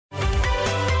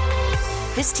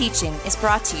This teaching is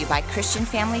brought to you by Christian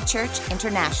Family Church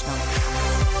International.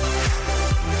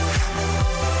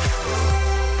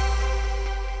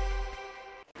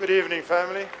 Good evening,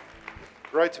 family.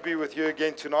 Great to be with you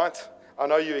again tonight. I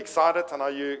know you're excited. I know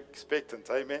you're expectant.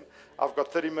 Amen. I've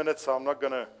got 30 minutes, so I'm not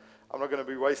gonna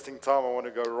be wasting time. I want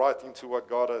to go right into what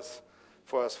God has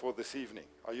for us for this evening.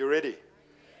 Are you ready?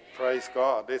 Praise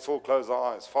God. Let's all close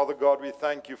our eyes. Father God, we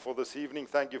thank you for this evening.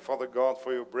 Thank you, Father God,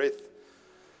 for your breath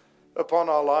upon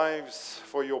our lives,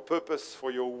 for your purpose,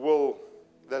 for your will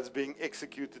that's being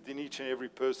executed in each and every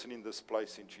person in this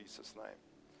place in Jesus' name.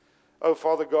 Oh,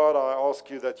 Father God, I ask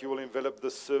you that you will envelop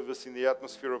this service in the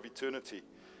atmosphere of eternity,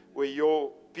 where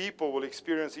your people will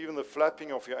experience even the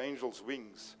flapping of your angels'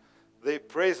 wings, their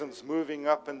presence moving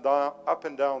up and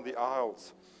down the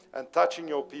aisles and touching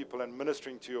your people and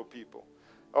ministering to your people.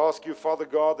 I ask you, Father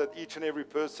God, that each and every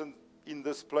person in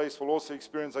this place will also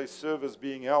experience a service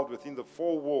being held within the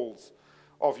four walls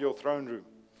of your throne room,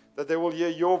 that they will hear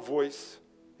your voice,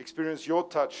 experience your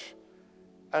touch,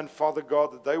 and Father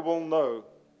God, that they will know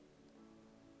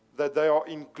that they are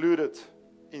included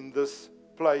in this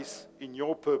place, in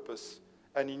your purpose,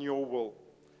 and in your will.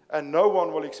 And no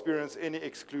one will experience any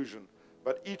exclusion,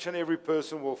 but each and every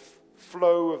person will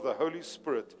flow with the Holy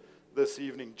Spirit this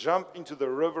evening, jump into the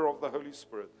river of the Holy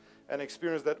Spirit, and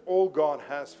experience that all God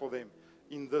has for them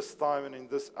in this time and in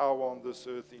this hour on this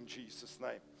earth, in Jesus'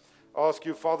 name. I ask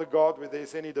you, Father God, where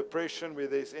there's any depression, where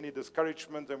there's any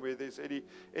discouragement, and where there's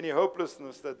any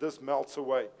hopelessness, that this melts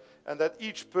away, and that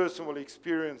each person will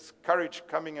experience courage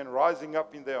coming and rising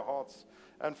up in their hearts,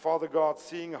 and Father God,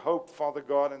 seeing hope, Father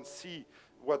God, and see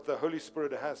what the Holy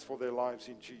Spirit has for their lives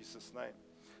in Jesus' name.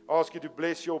 I ask you to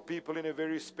bless your people in a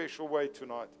very special way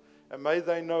tonight, and may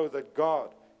they know that God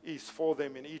is for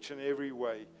them in each and every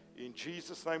way. In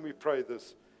Jesus' name we pray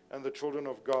this, and the children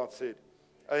of God said,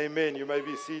 Amen. You may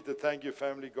be seated. Thank you,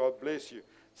 family. God bless you.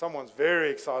 Someone's very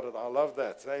excited. I love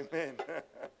that. Amen.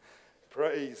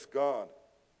 Praise God.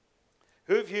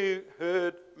 Who of you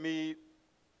heard me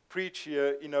preach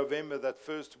here in November, that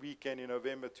first weekend in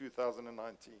November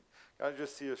 2019? Can I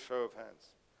just see a show of hands?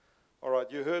 All right.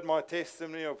 You heard my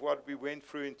testimony of what we went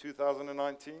through in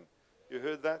 2019? You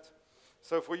heard that?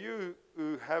 So for you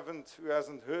who hasn't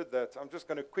heard that, I'm just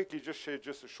going to quickly just share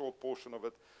just a short portion of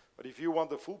it. But if you want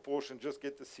the full portion, just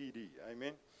get the CD.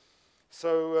 Amen.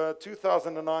 So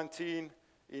 2019,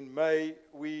 in May,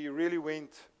 we really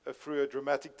went through a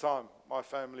dramatic time, my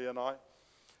family and I,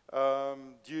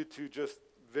 due to just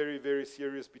very, very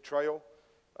serious betrayal.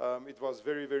 It was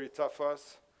very, very tough for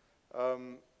us.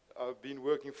 I've been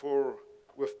working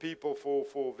with people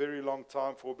for a very long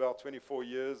time, for about 24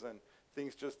 years, and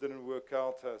things just didn't work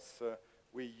out as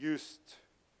we used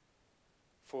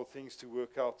for things to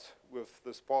work out with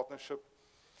this partnership.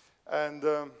 And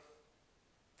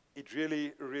it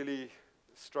really, really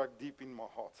struck deep in my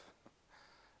heart.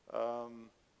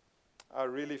 I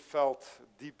really felt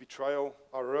deep betrayal.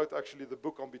 I wrote actually the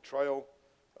book on betrayal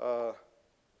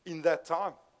in that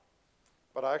time.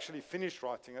 But I actually finished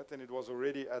writing it, and it was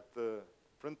already at the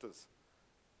printers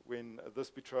when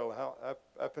this betrayal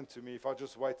happened to me. If I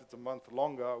just waited a month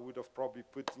longer, I would have probably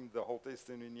put in the whole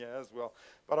testimony in here as well.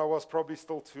 But I was probably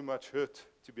still too much hurt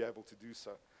to be able to do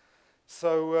so.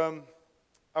 So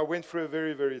I went through a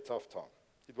very, very tough time.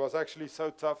 It was actually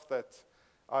so tough that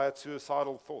I had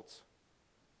suicidal thoughts.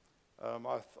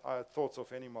 I had thoughts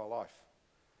of ending my life.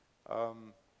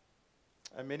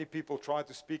 And many people tried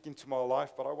to speak into my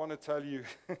life, but I want to tell you,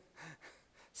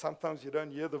 sometimes you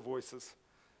don't hear the voices.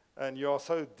 And you are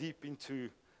so deep into,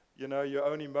 your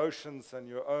own emotions and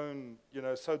your own,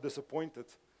 so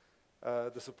disappointment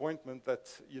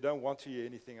that you don't want to hear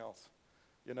anything else.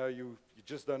 You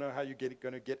just don't know how you're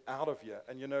going to get out of here.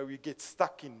 And, we get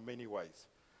stuck in many ways.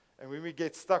 And when we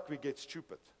get stuck, we get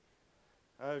stupid.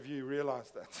 How have you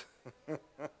realized that?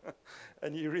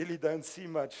 And you really don't see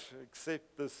much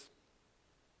except this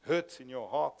hurt in your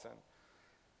heart.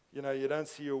 And, you don't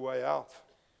see your way out.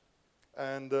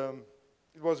 And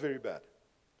it was very bad.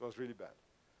 It was really bad.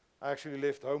 I actually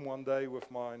left home one day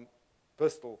with my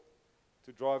pistol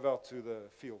to drive out to the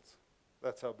fields.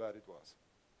 That's how bad it was.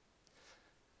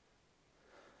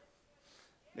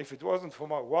 If it wasn't for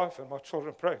my wife and my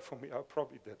children praying for me, I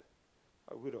probably did.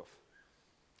 I would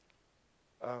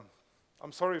have.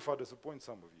 I'm sorry if I disappoint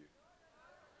some of you.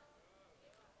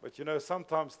 But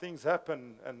sometimes things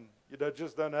happen and you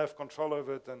just don't have control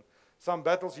over it. And some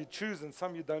battles you choose and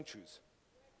some you don't choose.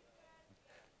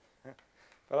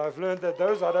 But I've learned that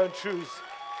those I don't choose,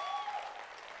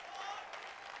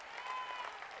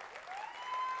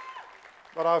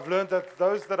 but I've learned that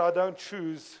those that I don't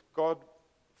choose, God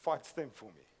fights them for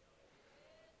me.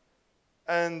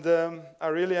 And I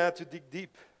really had to dig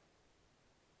deep.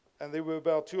 And there were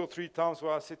about 2 or 3 times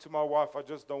where I said to my wife, I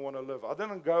just don't want to live. I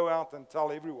didn't go out and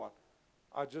tell everyone.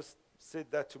 I just said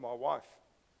that to my wife.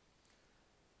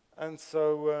 And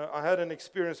so I had an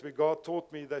experience where God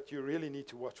taught me that you really need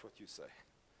to watch what you say.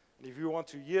 And if you want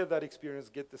to hear that experience,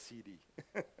 get the CD.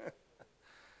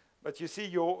 But you see,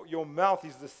 your mouth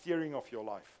is the steering of your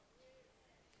life.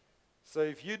 So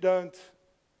if you don't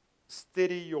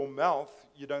steady your mouth,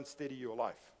 you don't steady your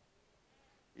life.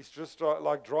 It's just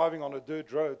like driving on a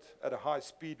dirt road at a high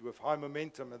speed with high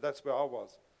momentum, and that's where I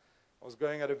was. I was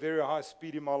going at a very high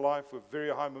speed in my life with very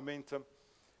high momentum,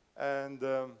 and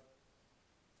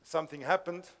something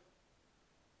happened,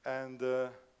 and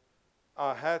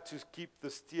I had to keep the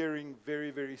steering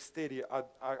very, very steady.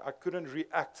 I couldn't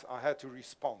react. I had to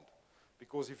respond.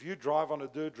 Because if you drive on a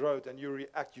dirt road and you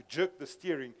react, you jerk the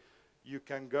steering, you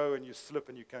can go and you slip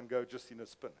and you can go just in a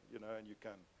spin, and you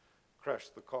can crash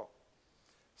the car.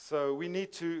 So we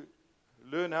need to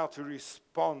learn how to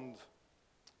respond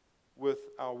with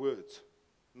our words,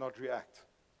 not react.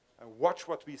 And watch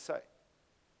what we say.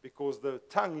 Because the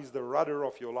tongue is the rudder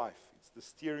of your life. It's the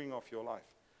steering of your life.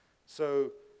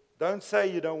 So don't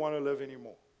say you don't want to live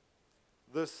anymore.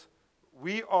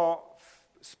 We are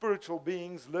spiritual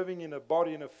beings living in a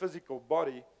body, in a physical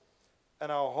body,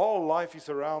 and our whole life is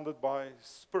surrounded by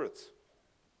spirits,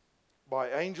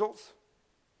 by angels,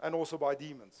 and also by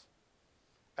demons.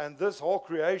 And this whole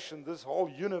creation, this whole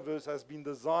universe has been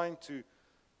designed to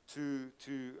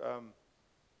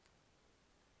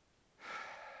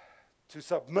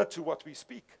submit to what we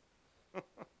speak,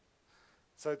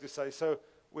 so to say. So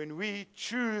when we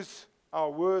choose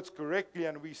our words correctly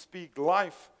and we speak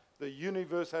life, the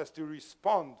universe has to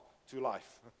respond to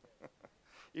life.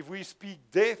 If we speak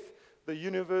death, the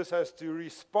universe has to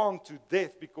respond to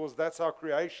death, because that's how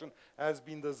creation has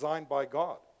been designed by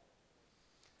God.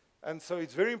 And so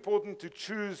it's very important to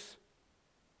choose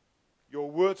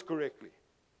your words correctly.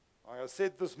 Like I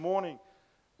said this morning,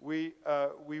 we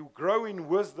grow in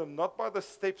wisdom not by the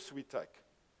steps we take,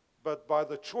 but by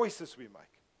the choices we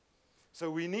make.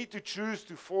 So we need to choose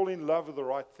to fall in love with the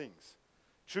right things.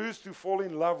 Choose to fall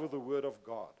in love with the Word of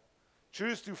God.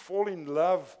 Choose to fall in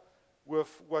love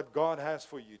with what God has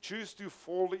for you. Choose to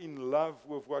fall in love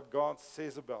with what God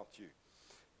says about you.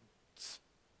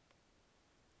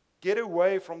 Get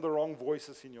away from the wrong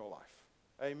voices in your life.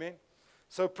 Amen.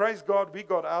 So praise God, we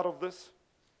got out of this.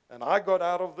 And I got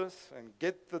out of this. And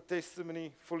get the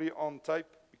testimony fully on tape,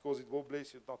 because it will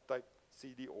bless you, not tape,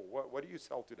 CD, or what do you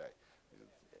sell today?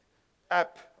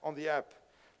 App, on the app.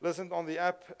 Listen on the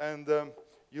app, and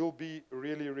you'll be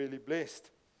really, really blessed.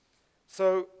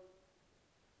 So,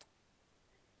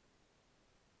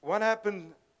 what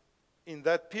happened in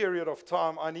that period of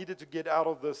time, I needed to get out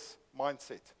of this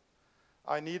mindset.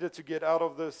 I needed to get out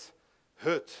of this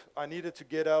hurt. I needed to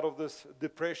get out of this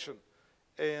depression.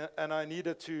 And I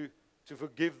needed to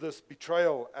forgive this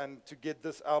betrayal and to get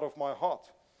this out of my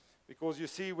heart. Because you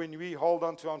see, when we hold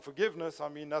on to unforgiveness,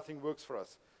 nothing works for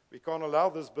us. We can't allow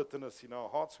this bitterness in our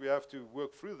hearts. We have to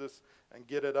work through this and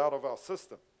get it out of our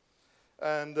system.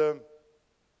 And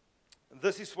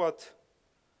this is what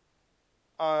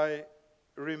I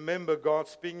remember God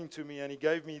speaking to me, and He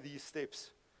gave me these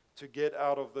steps to get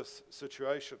out of this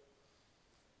situation.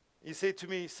 He said to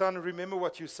me, son, remember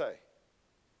what you say.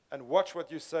 And watch what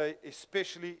you say,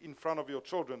 especially in front of your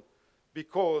children,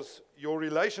 because your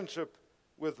relationship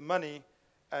with money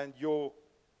and your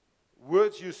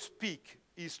words you speak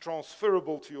is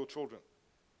transferable to your children.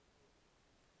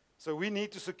 So we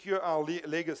need to secure our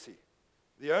legacy.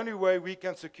 The only way we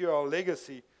can secure our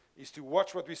legacy is to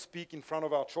watch what we speak in front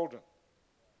of our children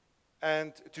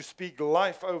and to speak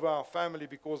life over our family,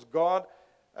 because God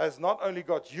has not only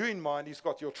got you in mind, He's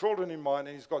got your children in mind,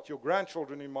 and He's got your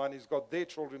grandchildren in mind, He's got their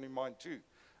children in mind too.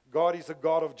 God is a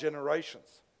God of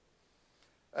generations.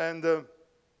 And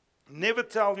never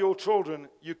tell your children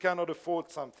you cannot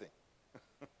afford something.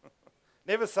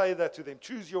 Never say that to them.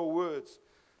 Choose your words.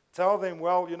 Tell them,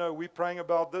 well, we're praying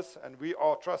about this, and we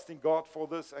are trusting God for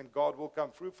this, and God will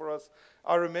come through for us.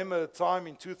 I remember a time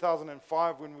in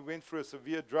 2005 when we went through a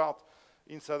severe drought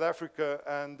in South Africa,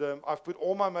 and I've put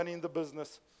all my money in the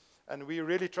business, and we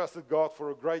really trusted God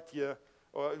for a great year.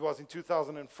 Or it was in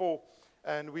 2004,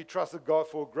 and we trusted God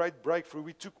for a great breakthrough.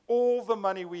 We took all the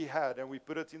money we had, and we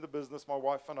put it in the business, my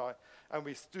wife and I, and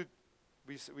we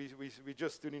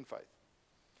just stood in faith.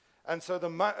 And so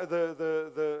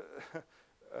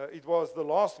it was the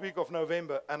last week of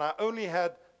November, and I only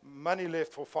had money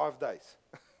left for 5 days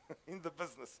in the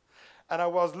business. And I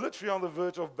was literally on the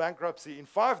verge of bankruptcy. In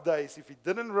 5 days, if it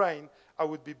didn't rain, I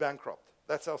would be bankrupt.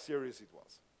 That's how serious it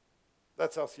was.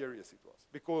 That's how serious it was.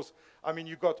 Because, I mean,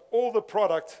 you got all the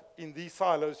product in these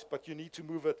silos, but you need to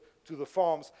move it to the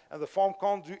farms, and the farm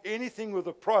can't do anything with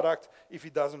the product if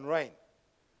it doesn't rain.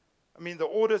 I mean, the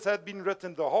orders had been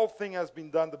written, the whole thing has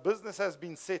been done, the business has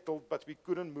been settled, but we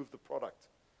couldn't move the product.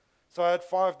 So I had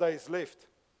 5 days left.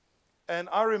 And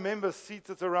I remember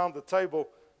seated around the table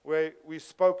where we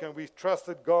spoke and we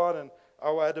trusted God, and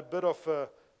I had a bit of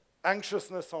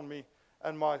anxiousness on me.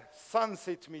 And my son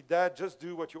said to me, Dad, just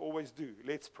do what you always do.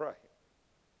 Let's pray.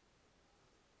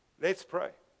 Let's pray.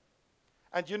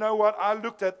 And you know what? I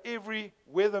looked at every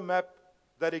weather map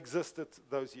that existed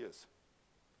those years.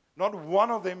 Not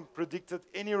one of them predicted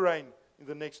any rain in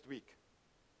the next week.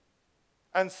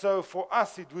 And so for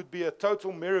us, it would be a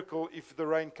total miracle if the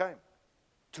rain came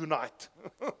tonight.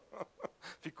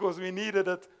 Because we needed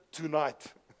it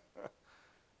tonight.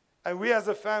 And we as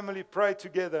a family prayed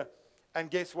together.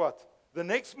 And guess what? The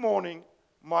next morning,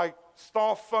 my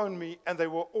staff phoned me, and they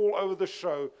were all over the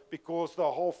show because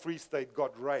the whole Free State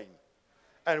got rain.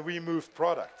 And we moved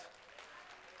product.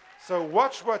 So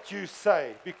watch what you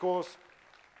say, because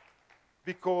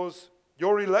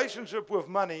your relationship with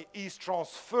money is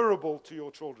transferable to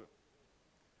your children.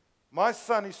 My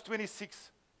son is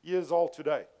 26 years old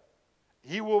today.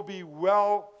 He will be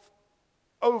well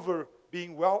over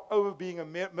being a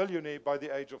millionaire by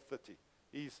the age of 30.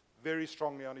 He's very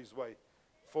strongly on his way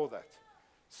for that.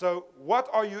 So what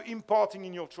are you imparting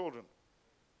in your children?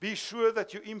 Be sure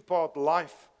that you impart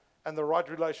life and the right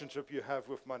relationship you have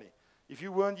with money. If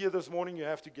you weren't here this morning, you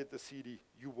have to get the CD.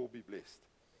 You will be blessed.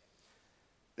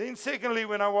 Then secondly,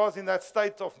 when I was in that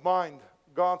state of mind,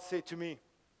 God said to me,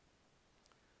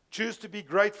 choose to be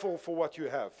grateful for what you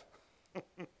have.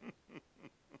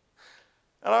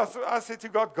 And I said to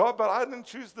God, but I didn't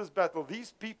choose this battle.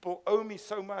 These people owe me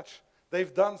so much.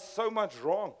 They've done so much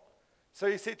wrong. So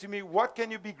he said to me, what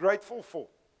can you be grateful for?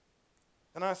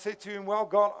 And I said to him, well,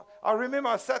 God, I remember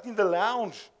I sat in the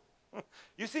lounge.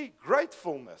 You see,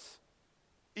 gratefulness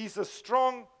is a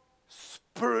strong,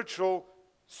 spiritual,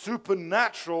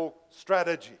 supernatural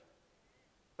strategy.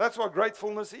 That's what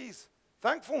gratefulness is.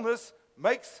 Thankfulness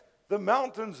makes the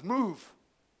mountains move.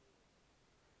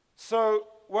 So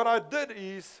what I did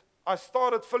is I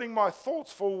started filling my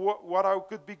thoughts for what I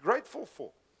could be grateful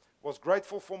for. Was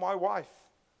grateful for my wife.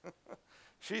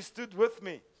 She stood with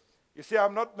me. You see,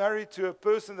 I'm not married to a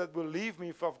person that will leave me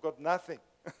if I've got nothing.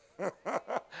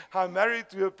 I'm married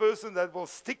to a person that will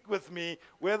stick with me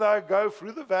whether I go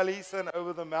through the valleys and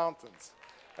over the mountains.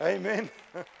 Amen.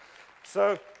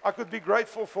 So I could be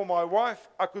grateful for my wife.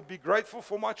 I could be grateful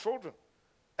for my children.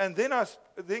 And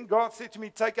then God said to me,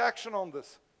 take action on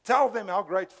this. Tell them how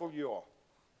grateful you are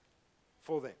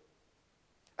for them.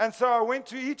 And so I went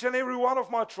to each and every one of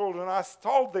my children. I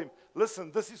told them,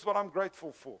 listen, this is what I'm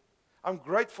grateful for. I'm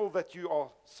grateful that you are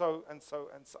so and so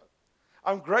and so.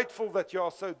 I'm grateful that you are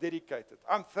so dedicated.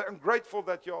 I'm grateful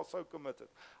that you are so committed.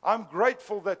 I'm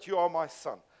grateful that you are my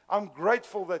son. I'm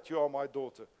grateful that you are my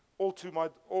daughter. All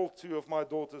two of my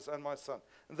daughters and my son.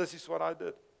 And this is what I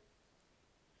did.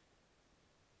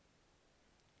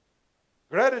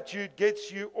 Gratitude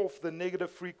gets you off the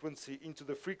negative frequency into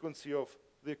the frequency of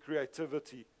the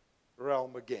creativity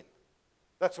realm again.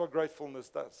 That's what gratefulness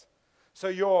does. So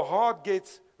your heart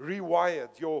gets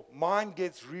rewired, your mind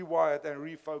gets rewired and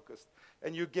refocused,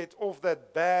 and you get off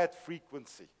that bad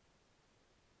frequency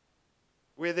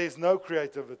where there's no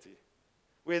creativity,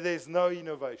 where there's no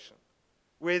innovation,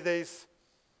 where there's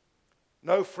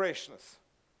no freshness.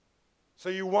 So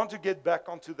you want to get back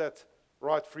onto that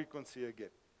right frequency again.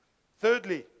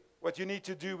 Thirdly, what you need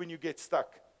to do when you get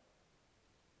stuck.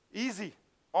 Easy.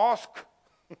 Ask.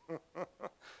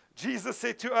 Jesus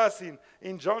said to us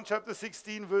in John chapter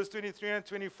 16, verse 23 and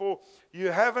 24, you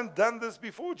haven't done this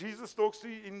before. Jesus talks to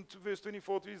in verse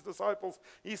 24 to his disciples.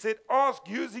 He said, ask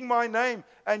using my name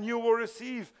and you will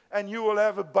receive and you will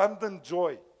have abundant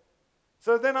joy.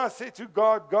 So then I said to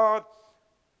God,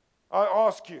 I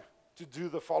ask you to do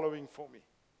the following for me.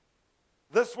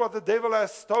 This what the devil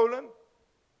has stolen.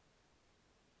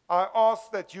 I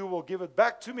ask that you will give it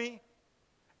back to me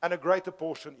and a greater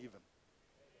portion even.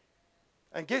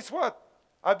 And guess what?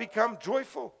 I become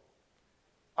joyful.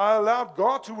 I allowed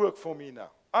God to work for me now.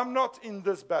 I'm not in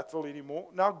this battle anymore.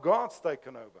 Now God's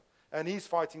taken over. And he's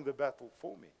fighting the battle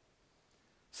for me.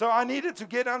 So I needed to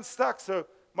get unstuck. So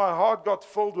my heart got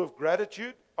filled with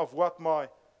gratitude of what my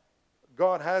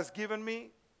God has given me.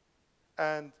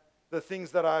 And the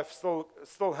things that I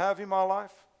still have in my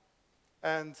life.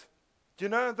 And you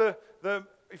know,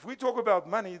 if we talk about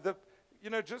money,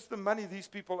 just the money these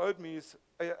people owed me is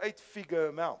an 8-figure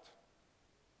amount.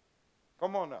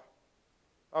 Come on now.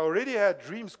 I already had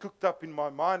dreams cooked up in my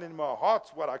mind and in my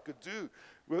heart what I could do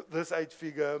with this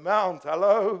 8-figure amount.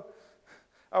 Hello?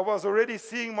 I was already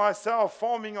seeing myself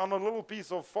farming on a little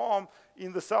piece of farm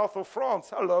in the south of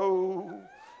France. Hello?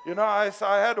 You know, I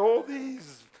had all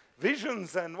these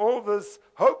visions and all this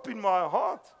hope in my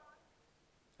heart.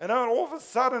 And then all of a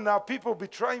sudden now people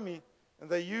betray me and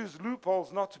they use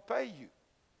loopholes not to pay you.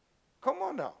 Come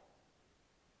on now.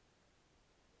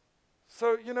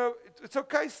 So, you know, it's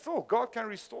okay still. God can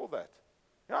restore that.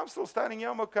 You know, I'm still standing here.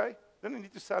 I'm okay. Didn't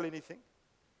need to sell anything.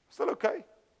 Still okay.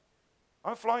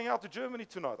 I'm flying out to Germany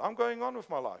tonight. I'm going on with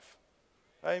my life.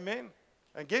 Amen.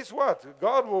 And guess what?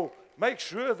 God will make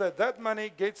sure that that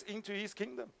money gets into His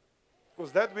kingdom.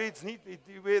 Because that's where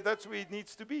it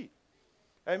needs to be.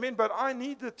 Amen. But I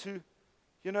needed to,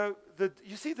 you know,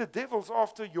 you see the devil's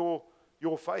after your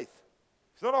faith.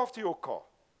 He's not after your car.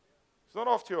 He's not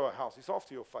after your house. He's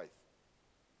after your faith.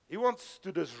 He wants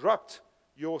to disrupt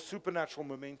your supernatural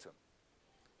momentum.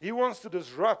 He wants to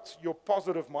disrupt your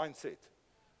positive mindset.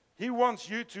 He wants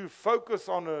you to focus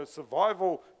on a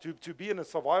survival, to be in a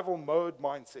survival mode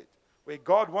mindset, where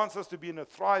God wants us to be in a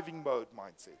thriving mode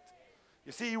mindset.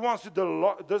 You see, He wants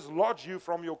to dislodge you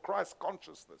from your Christ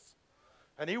consciousness.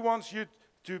 And He wants you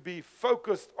to be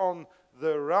focused on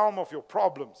the realm of your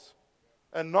problems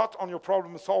and not on your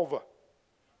problem solver.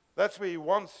 That's where He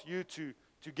wants you to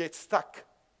get stuck.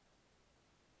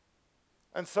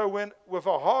 And so with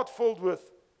a heart filled with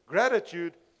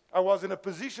gratitude, I was in a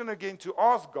position again to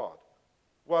ask God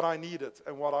what I needed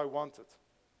and what I wanted.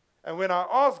 And when I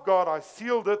asked God, I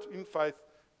sealed it in faith.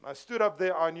 And I stood up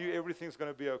there, I knew everything's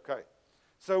going to be okay.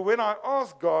 So when I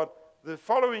asked God, the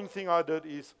following thing I did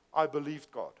is I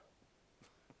believed God.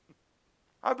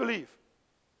 I believe.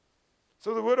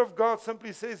 So the Word of God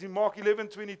simply says in Mark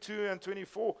 11:22 and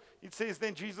 24, it says,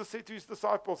 then Jesus said to His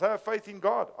disciples, have faith in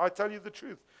God. I tell you the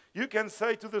truth. You can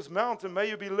say to this mountain, may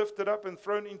you be lifted up and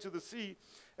thrown into the sea,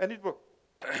 and it will,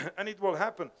 and it will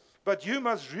happen. But you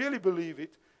must really believe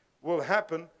it will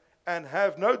happen and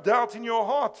have no doubt in your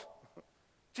heart.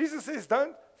 Jesus says,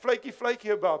 don't flaky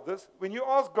about this. When you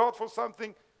ask God for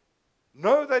something,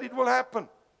 know that it will happen.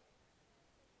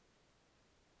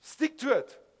 Stick to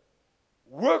it.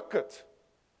 Work it.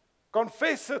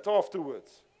 Confess it afterwards.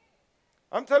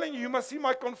 I'm telling you, you must see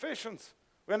my confessions.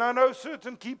 When I know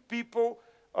certain key people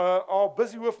are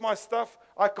busy with my stuff,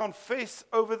 I confess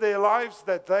over their lives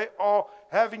that they are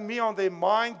having me on their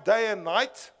mind day and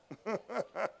night,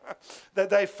 that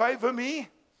they favor me,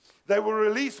 they will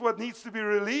release what needs to be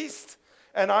released,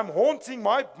 and I'm haunting,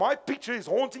 my picture is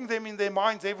haunting them in their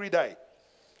minds every day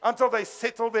until they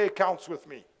settle their accounts with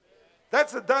me.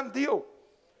 That's a done deal.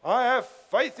 I have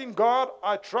faith in God,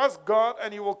 I trust God,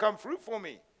 and He will come through for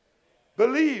me.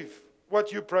 Believe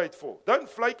what you prayed for. Don't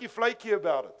flaky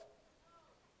about it.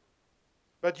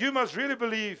 But you must really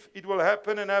believe it will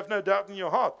happen and have no doubt in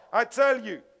your heart. I tell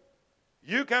you,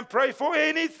 you can pray for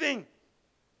anything.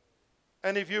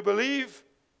 And if you believe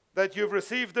that you've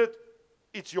received it,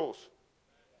 it's yours.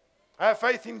 Have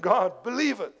faith in God.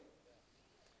 Believe it.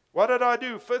 What did I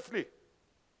do? Fifthly,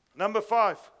 number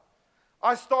 5,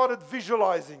 I started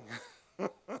visualizing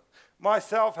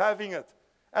myself having it.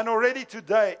 And already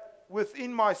today,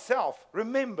 within myself,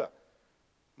 remember,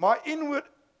 my inward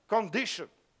condition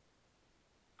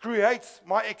creates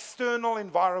my external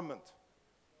environment.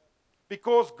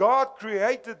 Because God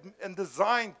created and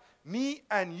designed me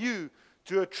and you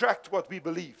to attract what we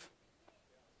believe.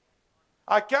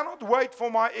 I cannot wait for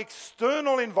my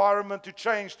external environment to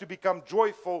change to become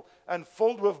joyful and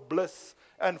filled with bliss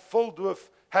and filled with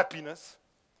happiness.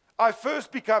 I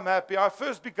first become happy, I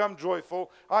first become joyful,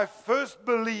 I first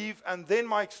believe, and then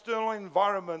my external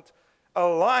environment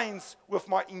aligns with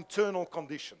my internal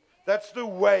condition. That's the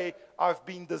way I've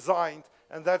been designed,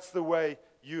 and that's the way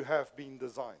you have been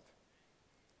designed.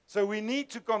 So we need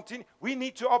to continue, we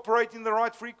need to operate in the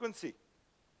right frequency.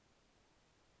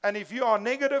 And if you are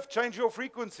negative, change your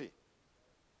frequency.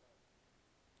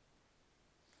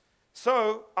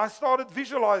 So I started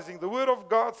visualizing. The Word of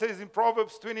God says in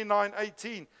Proverbs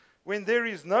 29:18, when there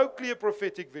is no clear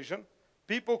prophetic vision,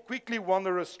 people quickly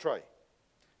wander astray.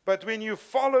 But when you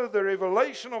follow the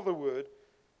revelation of the Word,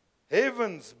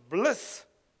 heaven's bliss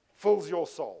fills your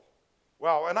soul.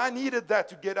 Wow, and I needed that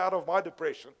to get out of my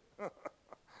depression.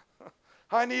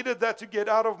 I needed that to get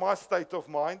out of my state of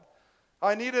mind.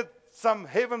 I needed some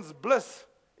heaven's bliss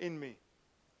in me.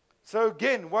 So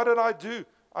again, what did I do?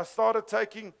 I started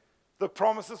taking the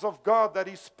promises of God that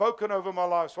He's spoken over my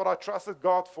life, what I trusted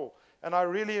God for, and I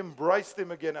really embraced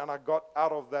them again, and I got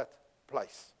out of that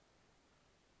place.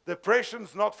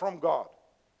 Depression's not from God.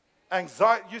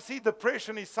 Anxiety, you see,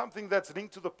 depression is something that's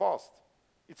linked to the past.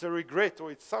 It's a regret,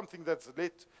 or it's something that's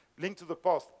linked to the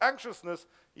past. Anxiousness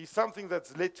is something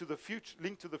that's linked to the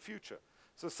future.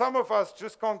 So some of us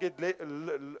just can't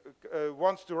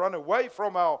wants to run away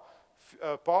from our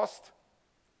past,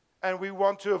 and we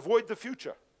want to avoid the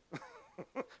future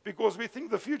because we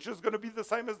think the future is going to be the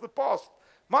same as the past.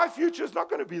 My future is not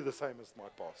going to be the same as my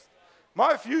past.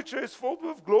 My future is filled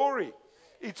with glory.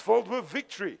 It's filled with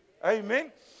victory.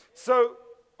 Amen. So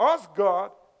ask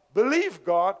God, believe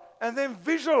God, and then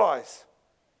visualize.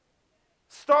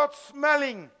 Start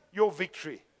smelling your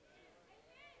victory.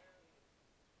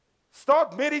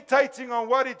 Start meditating on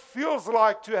what it feels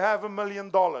like to have $1 million.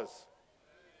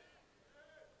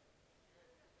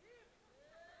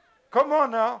 Come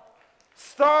on now.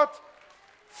 Start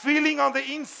feeling on the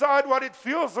inside what it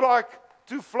feels like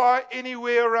to fly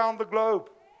anywhere around the globe.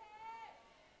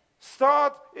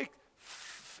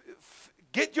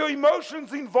 Get your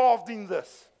emotions involved in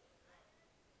this.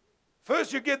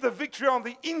 First, you get the victory on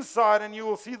the inside, and you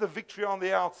will see the victory on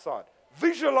the outside.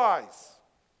 Visualize.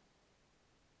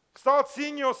 Start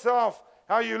seeing yourself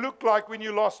how you look like when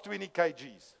you lost 20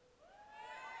 kgs.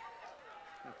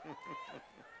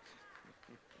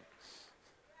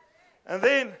 And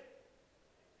then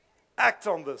act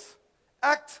on this.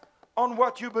 Act on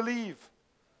what you believe.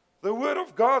 The Word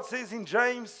of God says in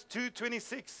James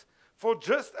 2:26, for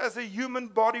just as a human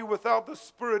body without the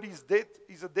Spirit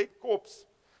is a dead corpse,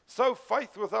 so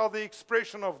faith without the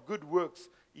expression of good works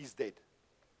is dead.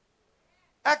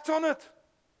 Act on it.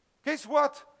 Guess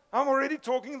what? I'm already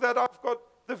talking that I've got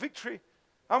the victory.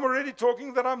 I'm already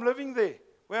talking that I'm living there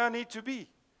where I need to be.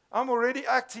 I'm already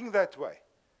acting that way.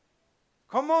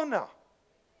 Come on now.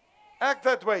 Act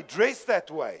that way. Dress that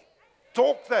way.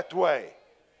 Talk that way.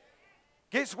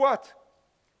 Guess what?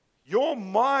 Your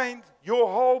mind, your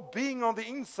whole being on the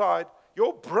inside,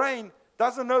 your brain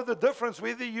doesn't know the difference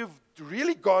whether you've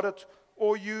really got it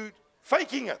or you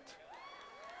faking it.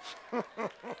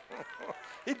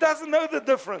 It doesn't know the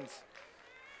difference.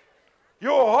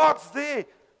 Your heart's there.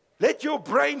 Let your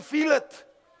brain feel it.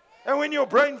 And when your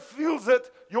brain feels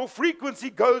it, your frequency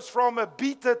goes from a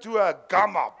beta to a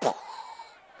gamma.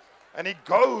 And it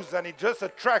goes and it just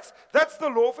attracts. That's the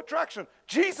law of attraction.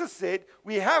 Jesus said,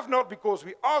 we have not because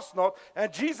we ask not.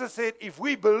 And Jesus said, if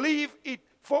we believe it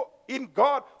in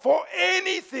God for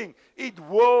anything, it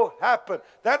will happen.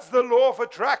 That's the law of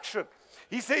attraction.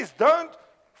 He says, don't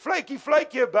flaky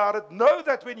about it. Know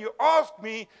that when you ask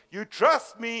me, you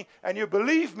trust me, and you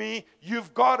believe me,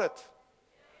 you've got it.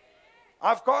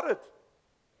 I've got it.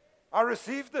 I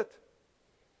received it.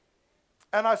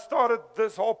 And I started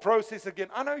this whole process again.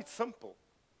 I know it's simple.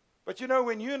 But you know,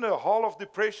 when you're in a hole of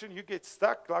depression, you get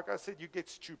stuck. Like I said, you get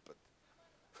stupid.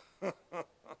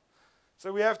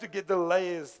 So we have to get the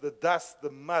layers, the dust, the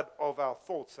mud of our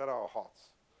thoughts and our hearts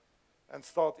and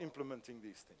start implementing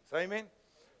these things. Amen?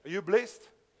 Are you blessed?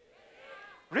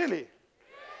 Really?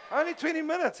 Only 20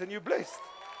 minutes and you're blessed.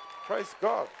 Praise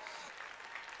God.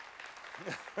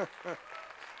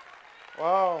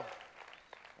 Wow.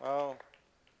 Wow.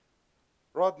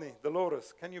 Rodney,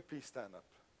 Dolores, can you please stand up?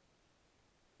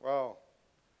 Wow.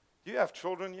 Do you have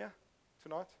children here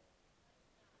tonight?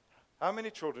 How many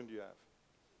children do you have?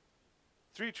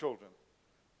 3 children.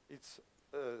 It's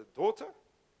a daughter?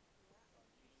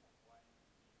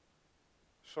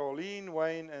 Charlene,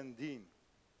 Wayne, and Dean.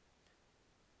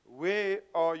 Where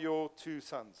are your 2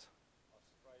 sons?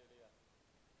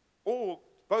 Australia.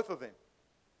 Both of them?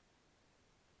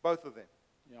 Both of them?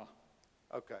 Yeah.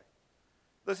 Okay.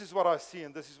 This is what I see,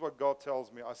 and this is what God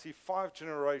tells me. I see 5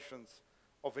 generations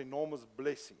of enormous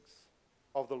blessings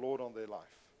of the Lord on their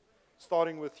life,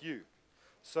 starting with you.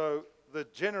 So the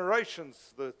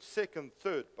generations, the second,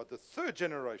 third, but the third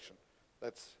generation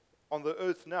that's on the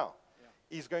earth now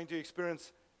is going to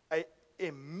experience an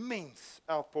immense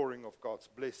outpouring of God's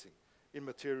blessing in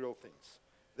material things.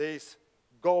 There's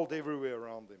gold everywhere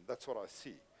around them. That's what I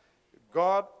see.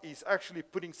 God is actually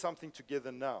putting something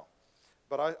together now.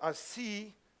 But I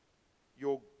see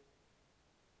your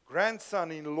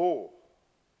grandson-in-law.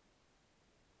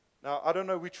 Now, I don't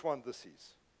know which one this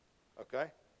is. Okay?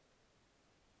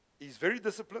 He's very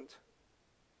disciplined.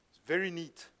 He's very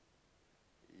neat.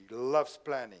 He loves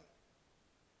planning.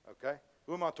 Okay?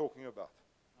 Who am I talking about?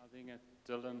 I think it's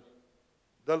Dylan.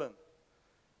 Dylan.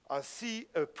 I see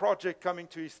a project coming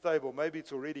to his table. Maybe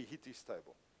it's already hit his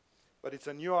table. But it's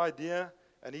a new idea,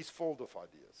 and he's full of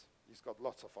ideas. He's got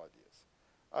lots of ideas.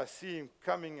 I see him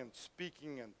coming and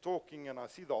speaking and talking, and I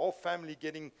see the whole family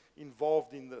getting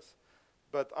involved in this.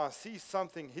 But I see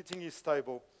something hitting his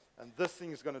table, and this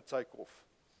thing is going to take off.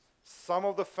 Some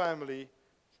of the family,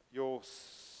 your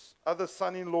other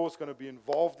son-in-law is going to be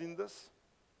involved in this.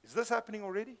 Is this happening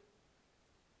already?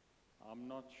 I'm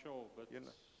not sure, but You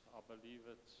know. I believe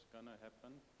it's going to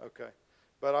happen. Okay.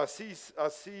 But I see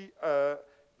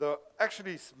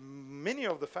many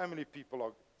of the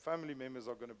family members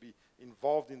are going to be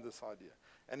involved in this idea.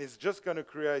 And it's just going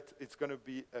to it's going to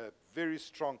be a very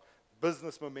strong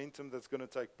business momentum that's going to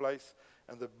take place.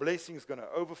 And the blessing is going to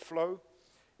overflow.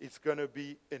 It's going to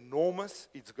be enormous.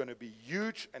 It's going to be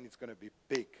huge. And it's going to be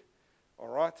big. All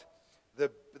right?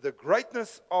 The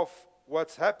greatness of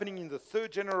what's happening in the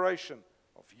third generation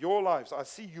of your lives, I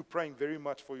see you praying very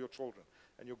much for your children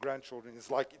and your grandchildren.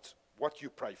 It's like it's what you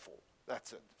pray for.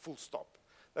 That's it. Full stop.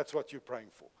 That's what you're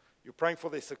praying for. You're praying for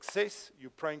their success.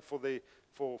 You're praying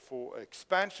for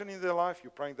expansion in their life.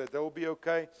 You're praying that they'll be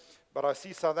okay. But I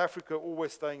see South Africa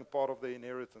always staying part of their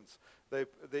inheritance. There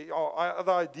are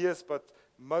other ideas, but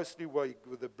mostly where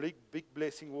the big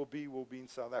blessing will be in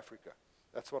South Africa.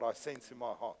 That's what I sense in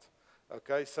my heart.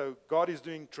 Okay, so God is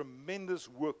doing tremendous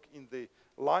work in their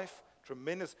life.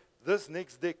 Tremendous. This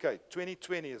next decade,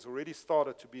 2020, has already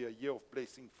started to be a year of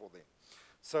blessing for them.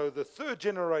 So the third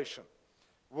generation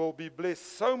will be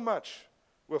blessed so much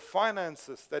with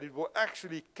finances that it will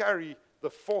actually carry the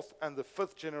fourth and the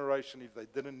fifth generation if they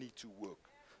didn't need to work.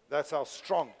 That's how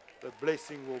strong the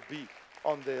blessing will be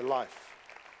on their life.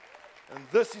 And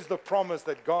this is the promise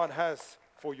that God has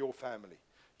for your family.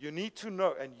 You need to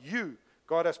know, and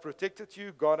God has protected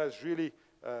you. God has really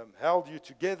held you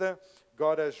together.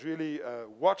 God has really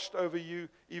watched over you.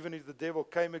 Even if the devil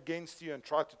came against you and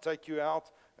tried to take you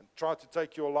out and tried to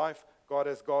take your life, God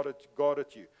has guarded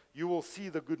you. You will see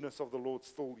the goodness of the Lord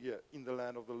still here in the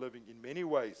land of the living in many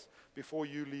ways before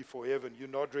you leave for heaven. You're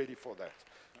not ready for that.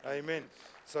 Amen.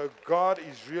 So God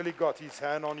has really got his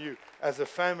hand on you as a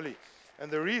family.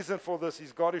 And the reason for this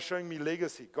is God is showing me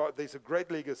legacy. There's a great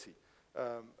legacy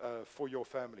for your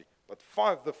family. But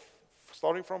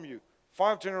starting from you,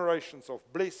 5 generations of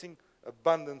blessing,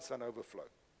 abundance, and overflow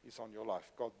is on your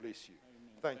life. God bless you.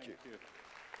 Amen. Thank you.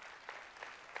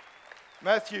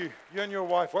 Matthew, you and your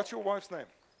wife, what's your wife's name?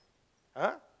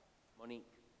 Huh?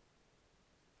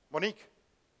 Monique.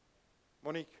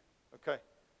 Okay.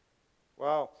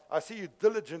 Wow. I see you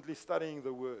diligently studying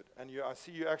the word. And I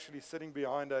see you actually sitting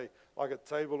behind a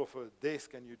table of a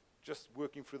desk, and you're just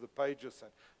working through the pages,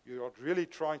 and you're really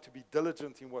trying to be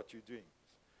diligent in what you're doing.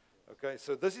 Okay,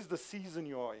 so this is the season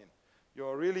you are in. You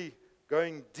are really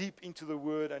going deep into the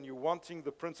word, and you're wanting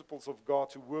the principles of God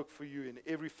to work for you in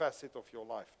every facet of your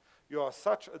life. You are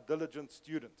such a diligent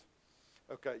student.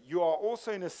 Okay, you are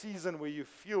also in a season where you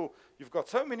feel you've got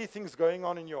so many things going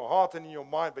on in your heart and in your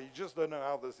mind, but you just don't know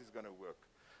how this is going to work.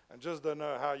 And just don't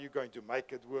know how you're going to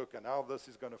make it work, and how this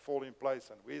is going to fall in place,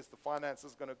 and where's the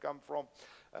finances going to come from,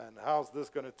 and how's this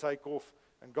going to take off.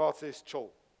 And God says,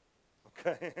 chill.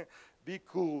 Okay? Be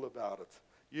cool about it.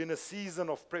 You're in a season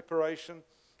of preparation.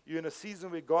 You're in a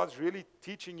season where God's really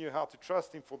teaching you how to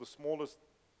trust him for the smallest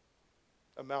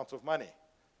amount of money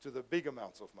to the big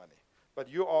amounts of money. But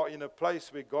you are in a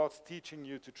place where God's teaching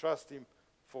you to trust him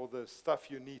for the stuff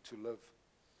you need to live.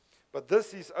 But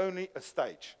this is only a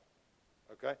stage.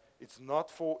 Okay? It's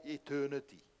not for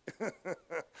eternity.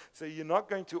 So you're not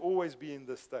going to always be in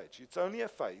this stage. It's only a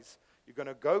phase. You're going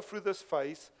to go through this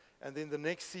phase, and then the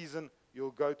next season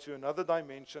you'll go to another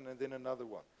dimension, and then another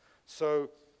one. So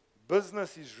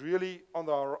business is really on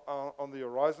the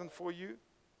horizon for you.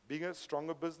 Bigger,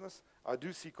 stronger business. I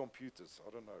do see computers. I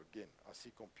don't know, again, I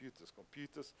see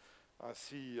computers. I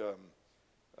see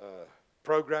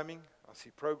programming. I see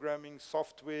programming,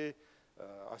 software.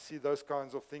 I see those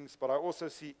kinds of things. But I also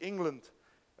see England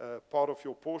part of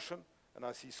your portion, and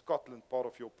I see Scotland part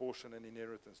of your portion and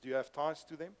inheritance. Do you have ties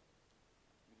to them?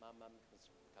 My mum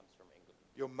comes from England.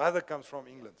 Your mother comes from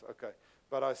England, okay.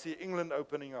 But I see England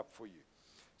opening up for you.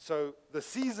 So the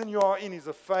season you are in is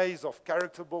a phase of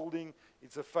character building.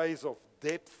 It's a phase of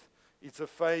depth. It's a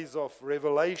phase of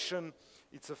revelation.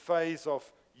 It's a phase of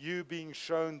you being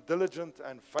shown diligent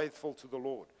and faithful to the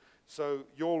Lord. So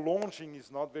your launching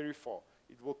is not very far.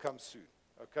 It will come soon,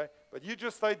 okay? But you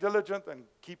just stay diligent and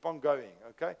keep on going,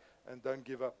 okay? And don't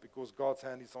give up, because God's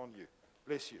hand is on you.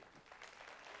 Bless you.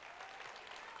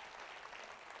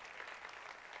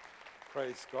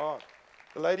 Praise God.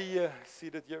 The lady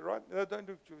seated here, right? No, don't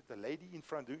do the lady in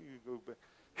front. Do you go back?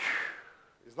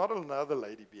 There's not another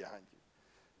lady behind you.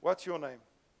 What's your name?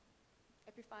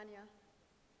 Epiphania.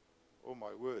 Oh,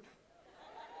 my word.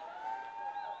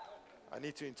 I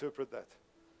need to interpret that.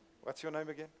 What's your name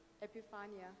again?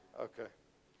 Epiphania. Okay.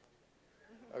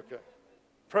 Okay.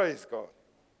 Praise God.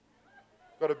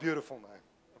 Got a beautiful name.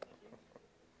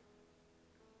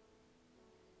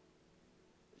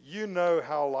 You know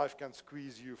how life can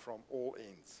squeeze you from all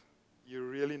ends. You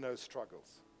really know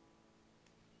struggles.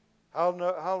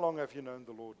 How long have you known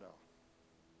the Lord now?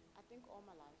 I think all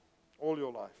my life. All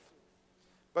your life.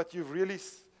 But you've really,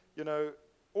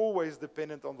 always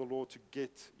dependent on the Lord to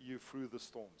get you through the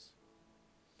storms.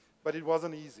 But it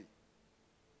wasn't easy.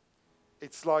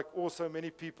 It's like also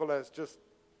many people has just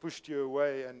pushed you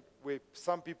away, and where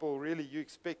some people really, you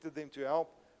expected them to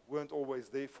help, weren't always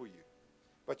there for you.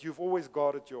 But you've always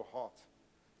guarded your heart,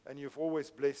 and you've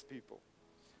always blessed people.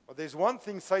 But there's one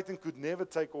thing Satan could never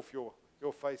take off your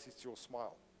face, it's your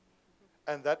smile.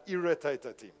 And that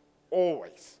irritated him,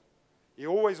 always. He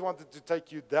always wanted to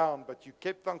take you down, but you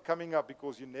kept on coming up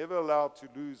because you never allowed to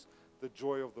lose the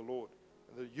joy of the Lord.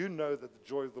 And that you know that the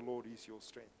joy of the Lord is your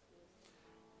strength.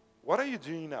 What are you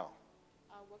doing now?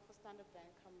 I work for Standard Bank.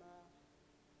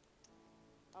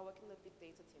 I work in the big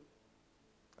data team.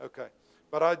 Okay.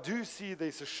 But I do see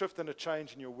there's a shift and a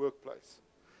change in your workplace.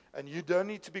 And you don't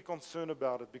need to be concerned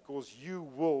about it because you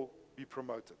will be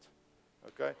promoted.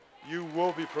 Okay? You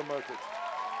will be promoted.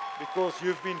 Because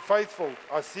you've been faithful.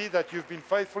 I see that you've been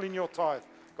faithful in your tithe.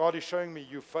 God is showing me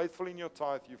you're faithful in your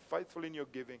tithe, you're faithful in your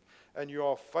giving, and you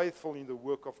are faithful in the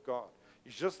work of God.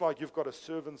 It's just like you've got a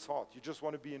servant's heart. You just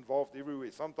want to be involved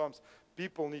everywhere. Sometimes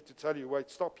people need to tell you, wait,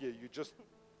 stop here. You just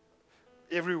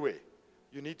everywhere.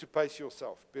 You need to pace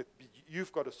yourself. But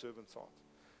you've got a servant's heart.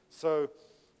 So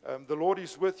the Lord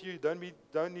is with you. Don't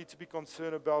need to be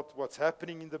concerned about what's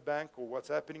happening in the bank or what's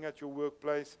happening at your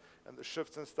workplace and the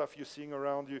shifts and stuff you're seeing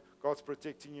around you. God's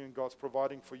protecting you and God's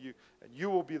providing for you. And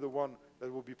you will be the one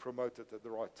that will be promoted at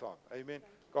the right time. Amen.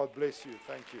 God bless you.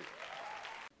 Thank you.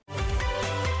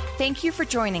 Thank you for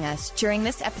joining us during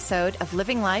this episode of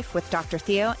Living Life with Dr.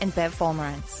 Theo and Bev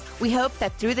Volmerans. We hope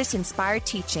that through this inspired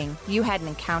teaching, you had an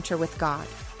encounter with God.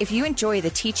 If you enjoy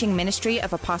the teaching ministry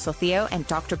of Apostle Theo and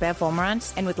Dr. Bev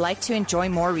Volmerans and would like to enjoy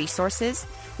more resources,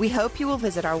 we hope you will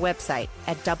visit our website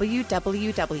at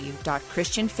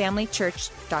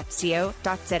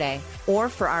www.christianfamilychurch.co.za, or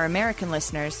for our American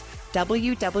listeners,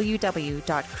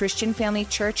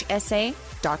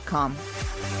 www.christianfamilychurchsa.com.